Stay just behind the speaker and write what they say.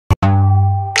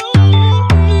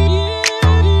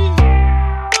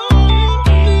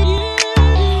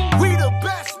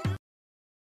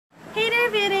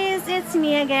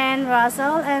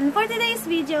Russell, and for today's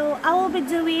video, I will be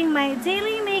doing my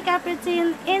daily makeup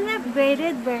routine in a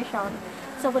braided version.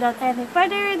 So without any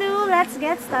further ado, let's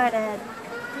get started.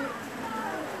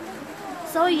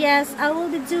 So yes, I will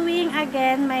be doing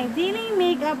again my daily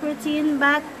makeup routine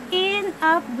but in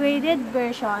a braided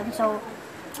version. So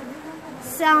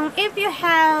if you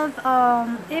have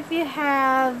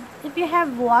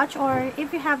watched or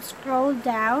if you have scrolled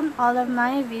down all of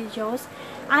my videos,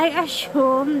 I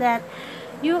assume that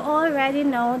you already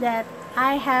know that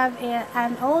I have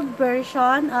an old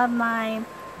version of my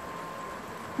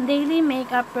daily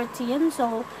makeup routine.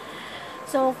 So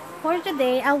for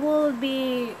today, I will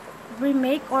be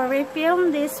remake or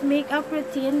refilm this makeup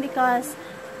routine because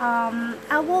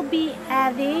I will be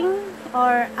adding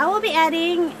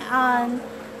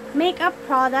makeup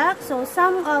products, so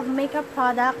some of makeup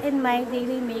product in my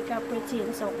daily makeup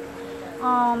routine. So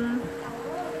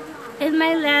in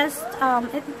my last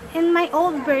in my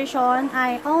old version,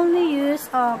 I only use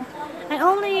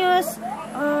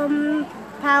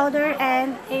powder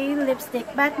and a lipstick,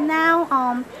 but now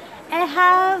I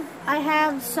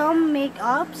have some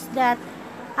makeups that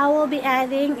I will be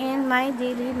adding in my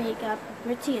daily makeup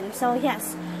routine. So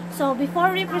yes, so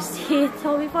before we proceed,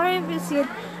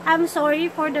 I'm sorry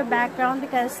for the background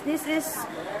because this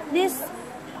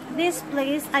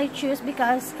place I choose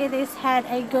because it had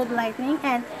a good lighting,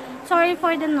 and sorry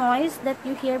for the noise that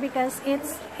you hear because it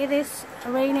is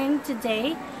raining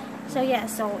today. So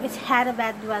yes, so it had a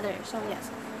bad weather. So yes,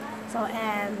 so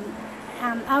and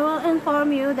I will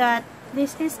inform you that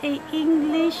this is a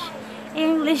English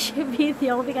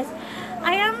video because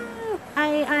I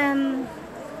am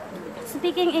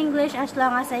speaking English as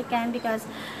long as I can because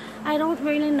I don't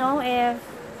really know if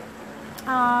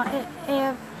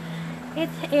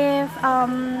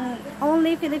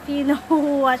only Filipino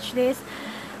watch this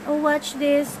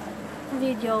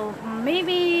video.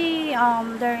 Maybe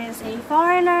there is a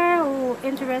foreigner who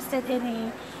interested in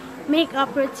a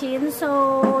makeup routine.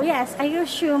 So yes, I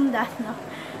assume that no.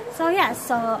 So yes,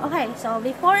 so okay. So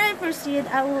before I proceed,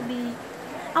 I will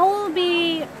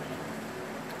be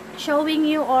showing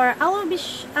you, or I will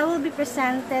be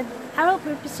presenting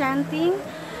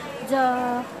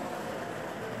the.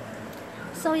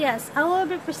 So yes, I will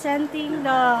be presenting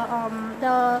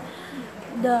the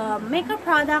makeup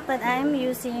product that I am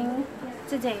using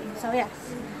today. So yes,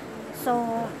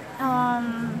 so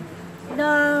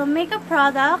the makeup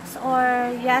products, or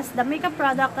yes, the makeup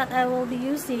product that I will be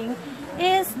using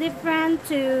is different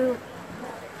to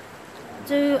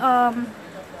the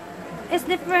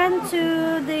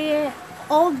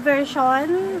old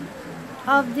version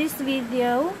of this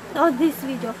video.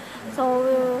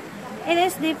 So it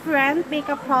is different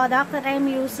makeup product that I'm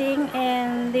using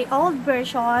in the old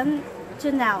version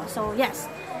to now. So yes,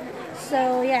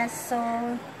 so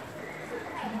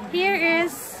here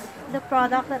is the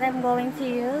product that I'm going to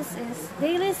use. Is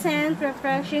Daily Scent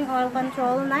Refreshing Oil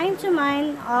Control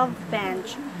 9-to-9 of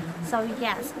Bench. So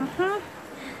yes,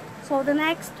 so the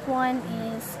next one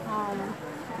is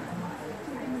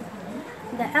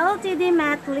the LTD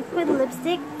Matte Liquid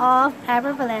Lipstick of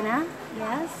Evervelena.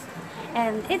 Yes,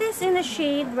 and it is in the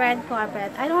shade Red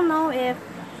Carpet. I don't know if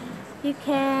you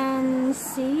can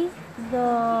see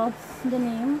the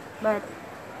name, but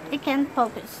it can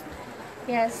focus.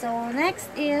 Yeah, so next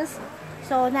is,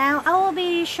 so now I will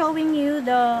be showing you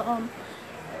the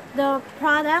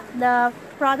product that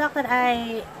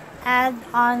I add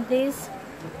on this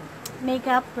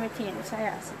makeup routine. So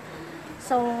yes,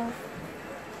 so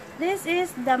this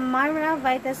is the Myra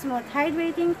Vita Smooth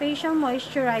Hydrating Facial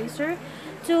Moisturizer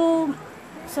to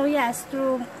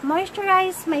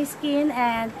moisturize my skin,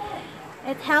 and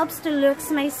it helps to look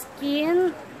my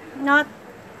skin not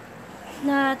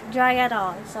dry at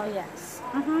all. So yes.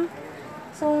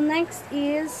 So next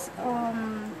is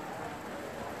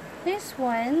this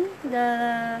one,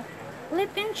 the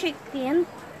lip and cheek tint,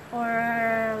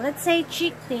 or let's say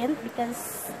cheek tint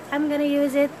because I'm gonna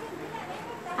use it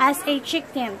as a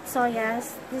cheek tint. So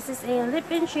yes, this is a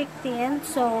lip and cheek tint.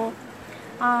 So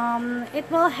it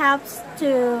will help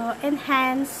to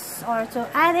enhance or to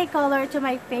add a color to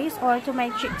my face or to my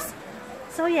cheeks.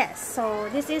 So yes, so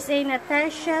this is a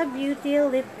Natasha Beauty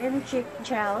Lip and Cheek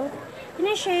Gel in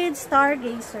a shade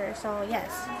Stargazer. So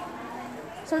yes,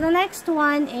 so the next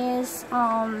one is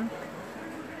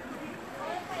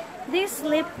this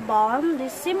lip balm, the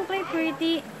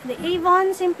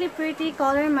Avon Simply Pretty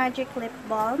Color Magic Lip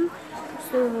Balm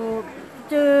to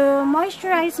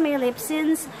moisturize my lips,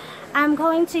 since I'm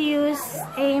going to use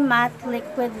a matte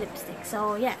liquid lipstick.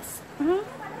 So yes.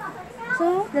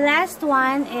 So the last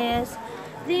one is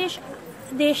this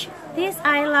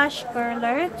eyelash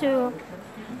curler to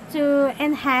to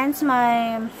enhance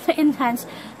my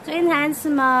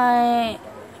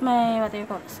what do you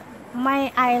call this?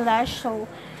 My eyelash. So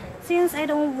since I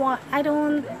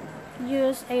don't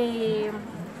use a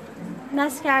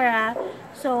mascara,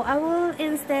 so I will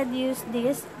instead use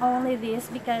only this,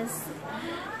 because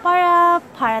para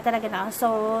talaga na,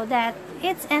 so that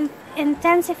it's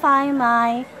intensify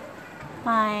my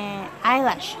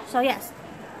eyelash. So yes,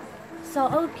 so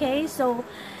okay, so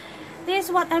this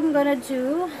is what I'm gonna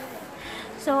do.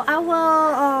 So I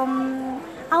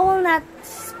will not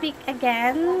speak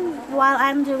again while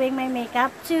I'm doing my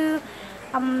makeup to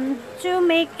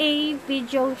make a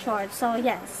video short. So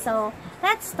yes, so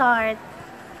let's start.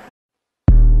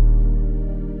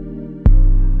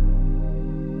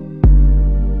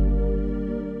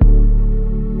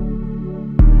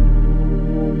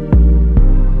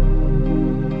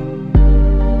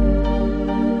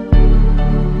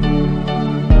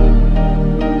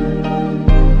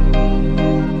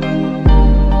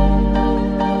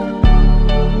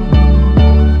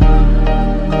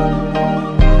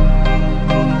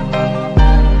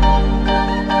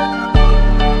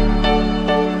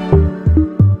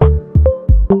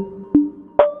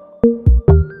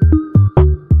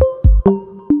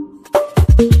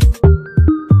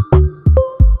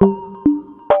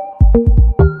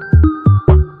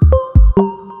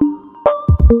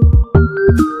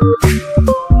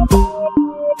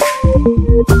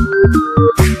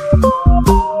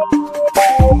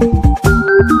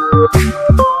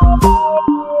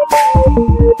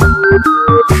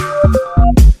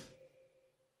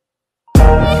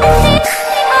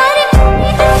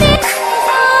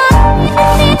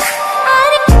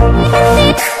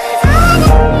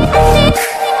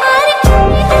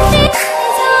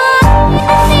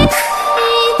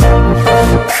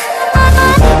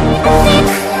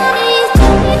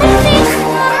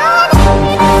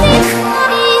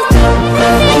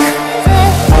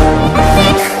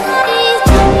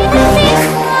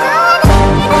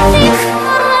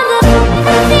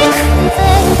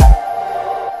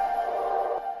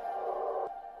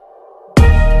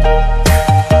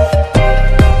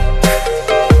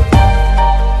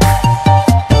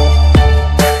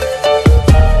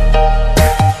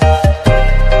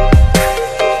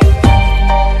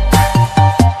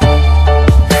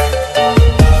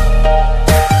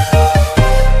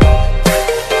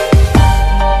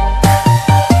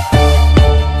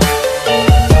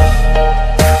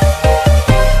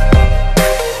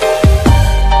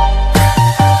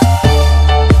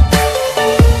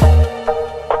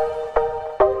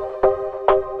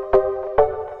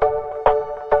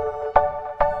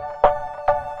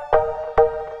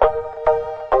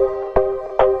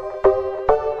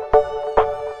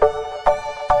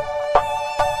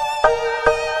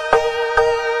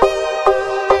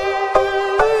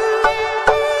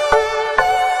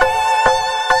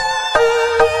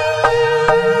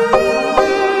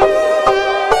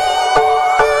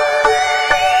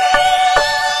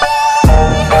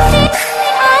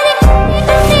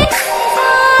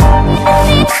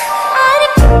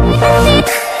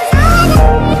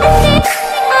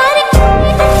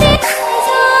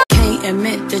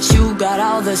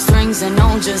 The strings and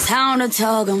know just how to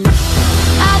tug them.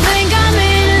 I think I'm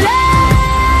in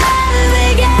love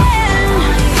again.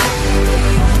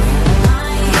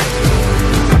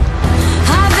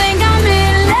 I think I'm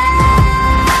in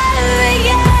love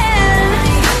again.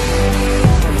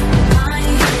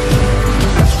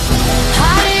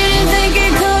 I didn't think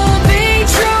it could be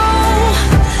true,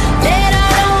 that I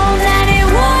know that it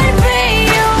would be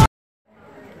you.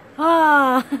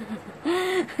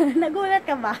 Nagulat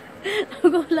ka ba?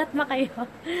 Nagulat ba kayo?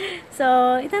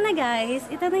 So, ito na guys.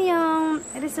 Ito na yung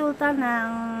resulta ng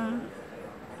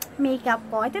makeup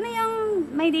ko. Ito na yung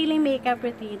my daily makeup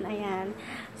routine. Ayan.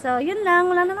 So, yun lang.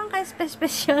 Wala naman kayo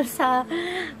special sa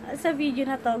video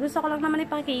na to. Gusto ko lang naman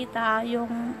ipakita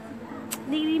yung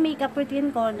daily makeup routine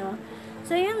ko, no?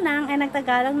 So, yun lang. Ay,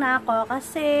 nagtagalang na ako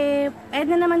kasi end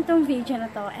na naman tong video na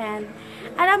to. And,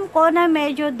 alam ko na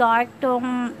medyo dark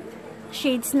tong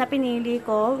shades na pinili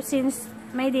ko since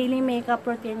may daily makeup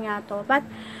routine nga to. But,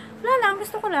 wala lang.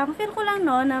 Gusto ko lang. Feel ko lang,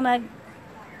 no, na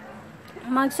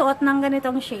magsuot ng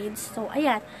ganitong shades. So,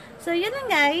 ayan. So, yun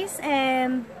lang guys.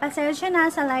 And, pasensya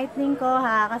na sa lightning ko,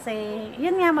 ha. Kasi,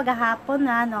 yun nga, maghahapon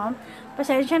na, no.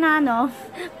 Pasensya na, no.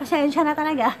 Pasensya na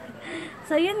talaga.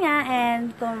 So, yun nga.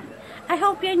 And, I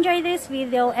hope you enjoyed this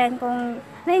video. And, kung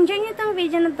na-enjoy nyo itong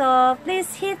video na to,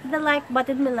 please hit the like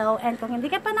button below. And kung hindi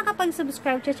ka pa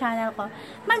nakapag-subscribe sa channel ko,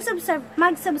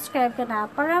 mag-subscribe ka na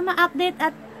para ma-update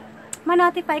at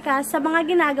ma-notify ka sa mga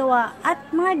ginagawa at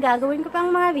mga gagawin ko pang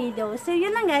mga videos. So,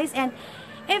 yun lang guys. And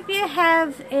if you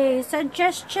have a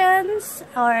suggestions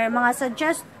or mga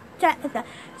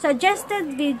suggested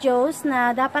videos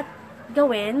na dapat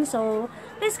gawin, so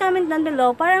please comment down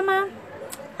below para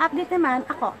ma-update naman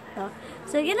ako.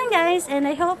 So yun lang guys, and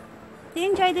I hope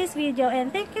you enjoyed this video,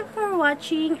 and thank you for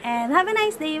watching, and have a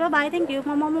nice day. Bye bye. Thank you.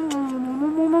 Bye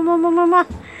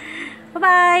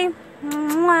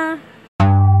bye.